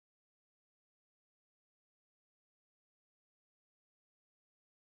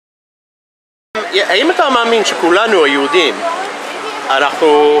האם אתה מאמין שכולנו היהודים,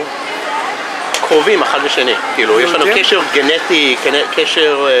 אנחנו קרובים אחד לשני? כאילו, יש לנו קשר גנטי,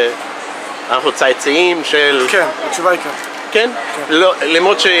 קשר, אנחנו צאצאים של... כן, התשובה היא כן. כן?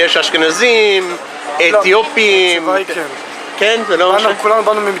 למרות שיש אשכנזים, אתיופים... התשובה היא כן. כן? זה לא משנה? כולנו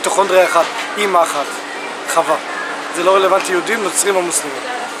באנו ממיטוכונדריה אחת, אימא אחת, חווה. זה לא רלוונטי יהודים, נוצרים או מוסלמים.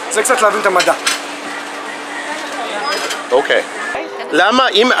 זה קצת להבין את המדע. אוקיי. למה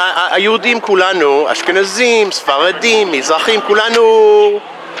אם היהודים כולנו, אשכנזים, ספרדים, מזרחים, כולנו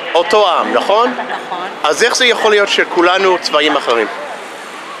אותו עם, נכון? נכון. אז איך זה יכול להיות שכולנו צבעים אחרים?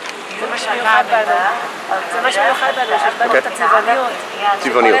 זה מה שמיוחד בנו. זה מה שמיוחד בנו, שיש בנו את הצבעוניות.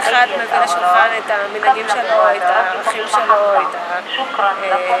 צבעוניות. כל אחד מביא לשולחן את המנהגים שלו, את הערכים שלו, את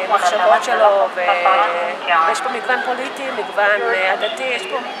המחשבות שלו, ויש פה מגוון פוליטי, מגוון עדתי, יש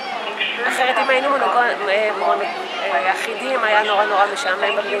פה... אחרת אם היינו אחידים, היה נורא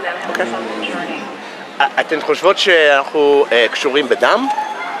משעמם במדינה. אתן חושבות שאנחנו קשורים בדם?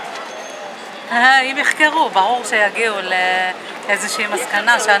 אם יחקרו, ברור שיגיעו לאיזושהי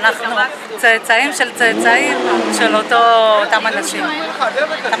מסקנה שאנחנו צאצאים של צאצאים של אותם אנשים.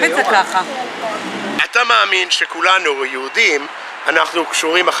 תמיד זה ככה. אתה מאמין שכולנו יהודים, אנחנו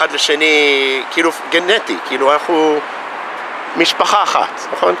קשורים אחד לשני, כאילו גנטי, כאילו אנחנו משפחה אחת,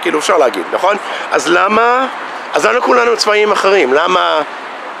 נכון? כאילו אפשר להגיד, נכון? אז למה כולנו צבעים אחרים? למה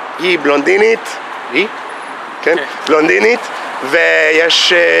היא בלונדינית? היא? כן? בלונדינית,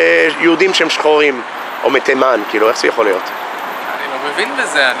 ויש יהודים שהם שחורים, או מתימן, כאילו, איך זה יכול להיות? אני לא מבין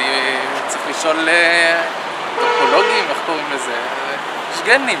בזה, אני צריך לשאול אנתרופולוגים, איך קוראים לזה? יש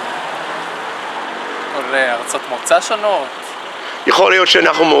גנים. כל ארצות מוצא שונות. יכול להיות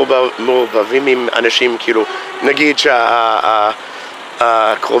שאנחנו מעורבבים עם אנשים, כאילו, נגיד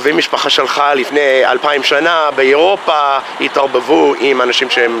שהקרובי משפחה שלך לפני 2000 שנה באירופה התערבבו עם אנשים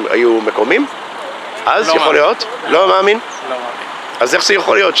שהם היו מקומיים? אז לא יכול להיות? לא מאמין? לא מאמין. אז איך זה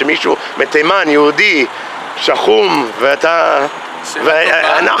יכול להיות שמישהו מתימן, יהודי, שחום,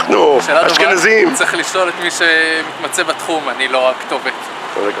 ואנחנו, אשכנזים? צריך לשאול את מי שמתמצא בתחום, אני לא רק כתובת.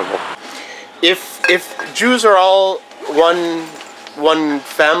 If Jews are all one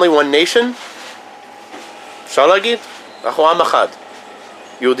family, one nation, אפשר להגיד? אנחנו עם אחד,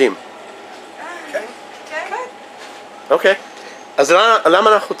 יהודים. כן. אוקיי. אז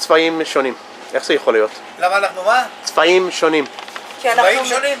למה אנחנו צבעים שונים? איך זה יכול להיות? למה אנחנו מה? צבעים שונים. צבעים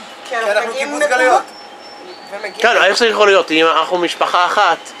שונים? כי אנחנו קיבוץ גלויות. כן, איך זה יכול להיות? אם אנחנו משפחה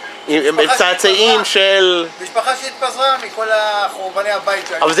אחת, עם צאצאים של... משפחה שהתפזרה מכל חורבני הבית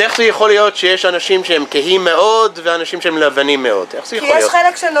שלנו. אבל זה איך זה יכול להיות שיש אנשים שהם כהים מאוד ואנשים שהם לבנים מאוד? איך זה יכול להיות? כי יש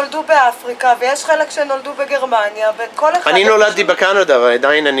חלק שנולדו באפריקה ויש חלק שנולדו בגרמניה וכל אחד... אני נולדתי בקנדה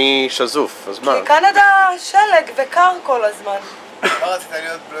ועדיין אני שזוף, אז מה? כי קנדה שלג וקר כל הזמן. מה רצית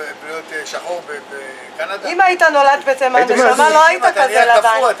להיות שחור בקנדה? אם היית נולד בתימן נשמה לא היית כזה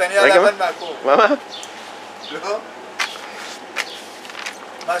לבן. אתה נהיה לבן מהקור. מה? לא?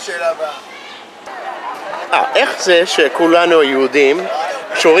 מה השאלה הבאה? איך זה שכולנו היהודים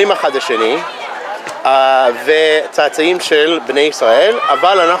קשורים אחד לשני וצאצאים של בני ישראל,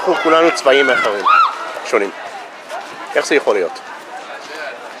 אבל אנחנו כולנו צבעים אחרים, שונים? איך זה יכול להיות?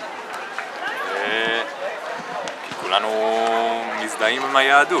 כי כולנו מזדהים עם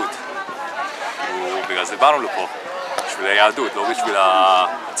היהדות. בגלל זה באנו לפה, בשביל היהדות, לא בשביל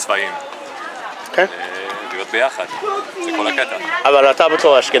הצבעים. כן. להיות ביחד, זה כל הקטע. אבל אתה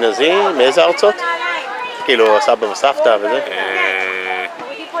בתור אשכנזי, מאיזה ארצות? כאילו סבא וסבתא וזה?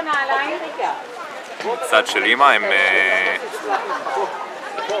 צד של אמא הם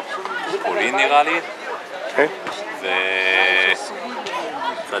פולין נראה לי,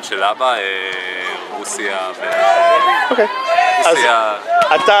 וצד של אבא רוסיה ו... אוקיי. אז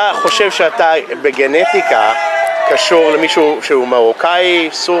אתה חושב שאתה בגנטיקה קשור למישהו שהוא מרוקאי,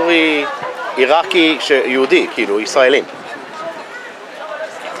 סורי, עיראקי, יהודי, כאילו, ישראלים?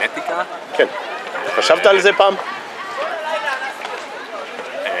 גנטיקה? כן. חשבת על זה פעם?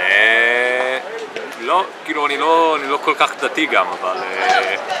 לא, כאילו, אני לא כל כך דתי גם, אבל...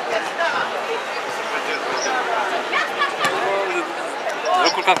 זה לא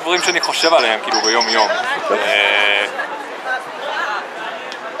כל כך דברים שאני חושב עליהם, כאילו, ביום יום.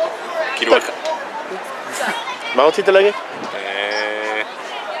 כאילו... מה רצית להגיד?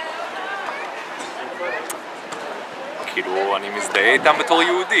 כאילו, אני מזדהה איתם בתור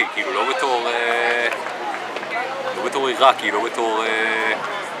יהודי, כאילו, לא בתור עיראקי, לא בתור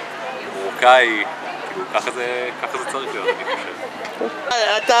מרוקאי, כאילו, ככה זה צריך להיות, אני חושב.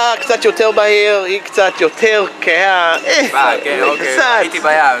 אתה קצת יותר בהיר, היא קצת יותר כהה, כן, אוקיי, הייתי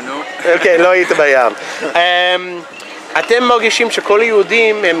בים, נו. אוקיי, לא היית בים. אתם מרגישים שכל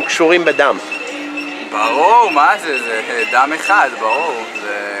היהודים הם קשורים בדם. ברור, מה זה? זה דם אחד, ברור.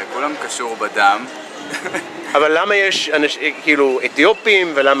 זה כולם קשור בדם. אבל למה יש כאילו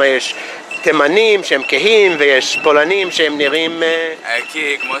אתיופים, ולמה יש תימנים שהם כהים, ויש פולנים שהם נראים...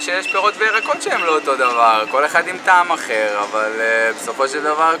 כי כמו שיש פירות וירקות שהם לא אותו דבר, כל אחד עם טעם אחר, אבל בסופו של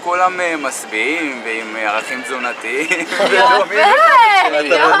דבר כולם משביעים ועם ערכים תזונתיים.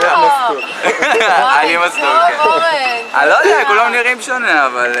 אני מסתור, כן. אני לא יודע, כולם נראים שונה,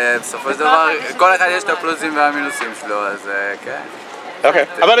 אבל בסופו של דבר כל אחד יש את הפלוסים והמינוסים שלו, אז כן. אוקיי,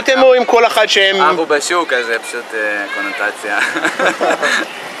 אבל אתם רואים כל אחד שהם... אנחנו בשוק, אז זה פשוט קונוטציה.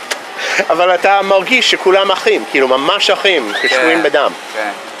 אבל אתה מרגיש שכולם אחים, כאילו ממש אחים, קשורים בדם.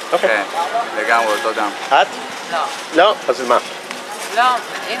 כן, כן, לגמרי אותו דם. את? לא. לא? אז מה? לא,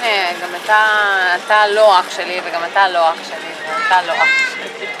 הנה, גם אתה לא אח שלי, וגם אתה לא אח שלי, ואתה לא אח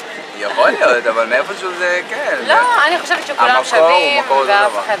שלי. יכול להיות, אבל מאיפשהו זה כן. לא, אני חושבת שכולם שווים,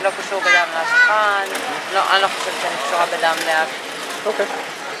 ואף אחד לא קשור בדם לאף אחד. לא, אני לא חושבת שאני קשורה בדם לאף. אוקיי.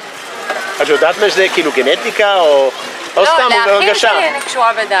 את יודעת מה שזה כאילו גנטיקה או סתם הרגשה? לא, לאחים שלי אני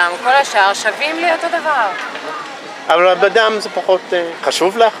קשורה בדם, כל השאר שווים לי אותו דבר. אבל בדם זה פחות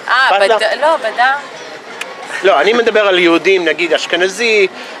חשוב לך? לא, בדם. לא, אני מדבר על יהודים, נגיד אשכנזי,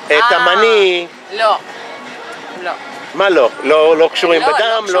 תימני. לא. לא. מה לא? לא קשורים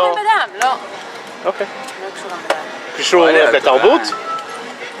בדם? לא קשורים בדם, לא. אוקיי. לא קשורים בדם. קשור בתרבות?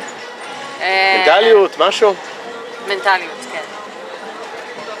 מנטליות, משהו? מנטליות, כן.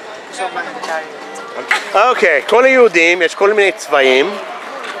 קשור במנטליות. אוקיי, כל היהודים יש כל מיני צבעים,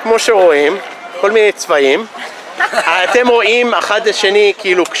 כמו שרואים, כל מיני צבעים. אתם רואים אחד לשני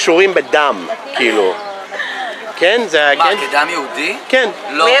כאילו קשורים בדם, כאילו. כן? זה... מה, כדם יהודי? כן.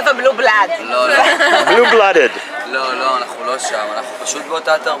 לא. We have a blue blood. לא, לא. blue blooded. לא, אנחנו לא שם, אנחנו פשוט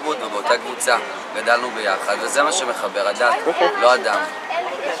באותה תרבות ובאותה קבוצה. גדלנו ביחד, וזה מה שמחבר, הדת, לא הדם.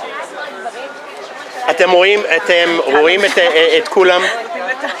 אתם רואים את כולם,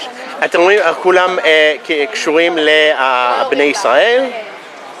 אתם רואים כולם קשורים לבני ישראל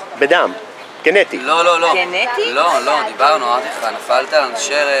בדם, גנטי. לא. גנטי? לא, דיברנו, אמרתי לך, נפלת על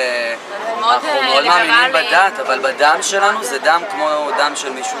אנשר, אנחנו מאוד מאמינים בדת, אבל בדם שלנו זה דם כמו דם של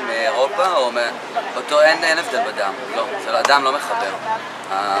מישהו מאירופה, או אותו אין הבדל בדם, לא, הדם לא מחבר.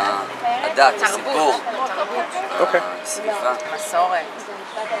 הדת, הסיפור, הסביבה. מסורת,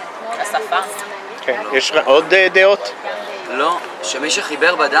 השפה. יש עוד דעות? לא, שמי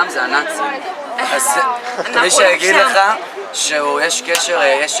שחיבר בדם זה הנאצים. אז מי שיגיד לך שיש קשר,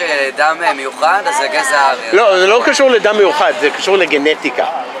 יש דם מיוחד, אז זה גזע הארי. לא, זה לא קשור לדם מיוחד, זה קשור לגנטיקה.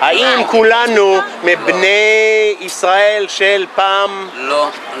 האם כולנו מבני ישראל של פעם? לא.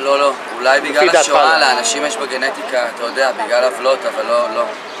 אולי בגלל השואה לאנשים יש בגנטיקה, אתה יודע, בגלל עוולות, אבל לא.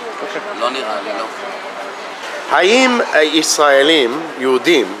 לא נראה לי, לא. האם ישראלים,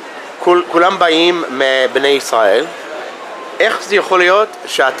 יהודים, כולם באים מבני ישראל? איך זה יכול להיות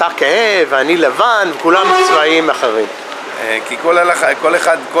שאתה כהה ואני לבן וכולם צבעים אחרים? כי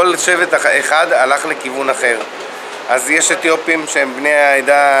כל שבט אחד הלך לכיוון אחר. אז יש אתיופים שהם בני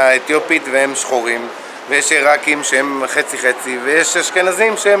העדה האתיופית והם שחורים, ויש עיראקים שהם חצי-חצי, ויש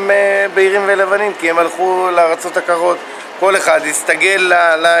אשכנזים שהם בהירים ולבנים כי הם הלכו לארצות הקרות. כל אחד הסתגל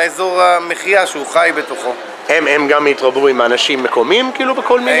לאזור המחיה שהוא חי בתוכו. הם גם התרבו עם אנשים מקומיים כאילו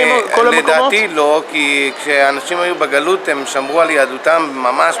בכל המקומות? לדעתי לא, כי כשאנשים היו בגלות הם שמרו על יהדותם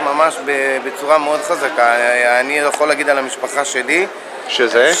ממש בצורה מאוד חזקה. אני יכול להגיד על המשפחה שלי.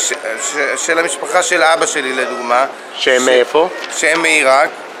 שזה? של המשפחה של אבא שלי לדוגמה. שהם מאיפה? שהם מעיראק,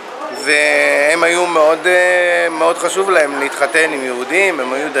 והם היו מאוד חשוב להם להתחתן עם יהודים,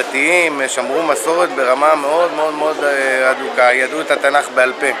 הם היו דתיים, שמרו מסורת ברמה מאוד אדוקה, ידעו את התנ"ך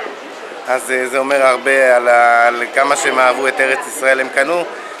בעל פה. אז זה אומר הרבה על כמה שהם אהבו את ארץ ישראל. הם קנו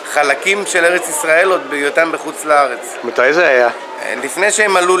חלקים של ארץ ישראל עוד בהיותם בחוץ לארץ. מתי זה היה? לפני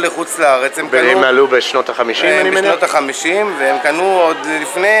שהם עלו לחוץ לארץ, הם קנו... והם עלו בשנות ה-50 אני מניח? בשנות ה-50, והם קנו עוד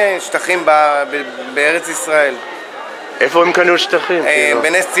לפני שטחים בארץ ישראל. איפה הם קנו שטחים?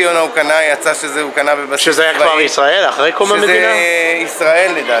 בנס ציונה הוא קנה, יצא הוא קנה בבסיס צבאי. שזה היה כבר ישראל, אחרי קום המדינה? שזה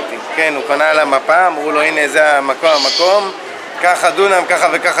ישראל לדעתי, כן, הוא קנה על המפה, אמרו לו הנה זה המקום, ככה דונם, ככה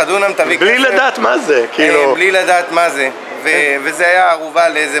וככה דונם, תביא כסף. בלי לדעת מה זה, כאילו... בלי לדעת מה זה, וזה היה ערובה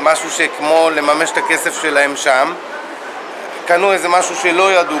לאיזה משהו שכמו לממש את הכסף שלהם שם. קנו איזה משהו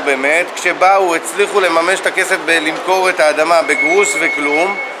שלא ידעו באמת, כשבאו הצליחו לממש את הכסף בלמכור את האדמה בגרוש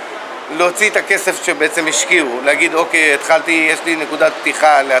וכלום, להוציא את הכסף שבעצם השקיעו, להגיד אוקיי, יש לי נקודת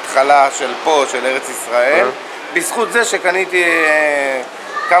פתיחה להתחלה של פה, של ארץ ישראל, בזכות זה שקניתי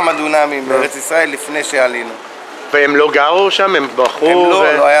כמה דונמים בארץ ישראל לפני שעלינו. והם לא גרו שם? הם בחרו?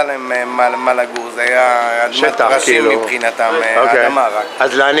 הם לא היה להם מה לגור, זה היה אדמת ראשים מבחינתם, אדמה רק.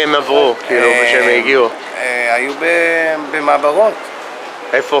 אז לאן הם עברו, כאילו, כשהם הגיעו? היו במעברות.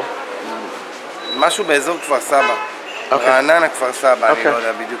 איפה? משהו באזור כפר סבא. רעננה, כפר סבא, אני לא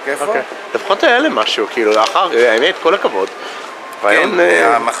יודע בדיוק איפה. לפחות היה להם משהו, כאילו, לאחר, האמת, כל הכבוד. כן,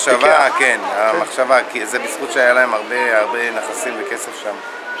 המחשבה, כן, המחשבה, זה בזכות שהיה להם הרבה נכסים וכסף שם.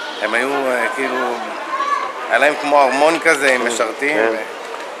 הם היו כאילו, היה להם כמו ארמון כזה עם משרתים.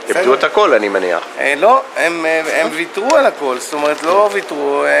 איבדו את הכל, אני מניח. לא, הם ויתרו על הכל, זאת אומרת לא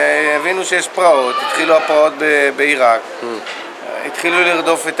ויתרו, הבינו שיש פרעות, התחילו הפרעות בעיראק, התחילו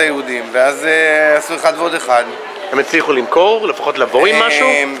לרדוף את היהודים, ואז עשו אחד ועוד אחד. הם הצליחו למכור, לפחות לבוא עם משהו?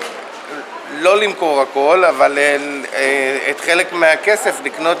 לא למכור הכל, אבל את חלק מהכסף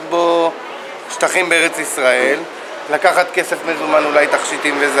לקנות בו שטחים בארץ ישראל, לקחת כסף מזומן, אולי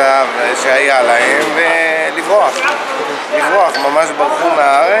תכשיטים וזהב שהיה להם, ולברוח. לברוח, ממש ברחו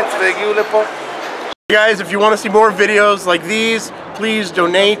מהארץ והגיעו לפה. Guys, if you want to see more videos like these, please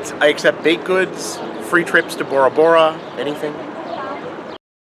donate. I accept baked goods, free trips to Bora Bora, anything.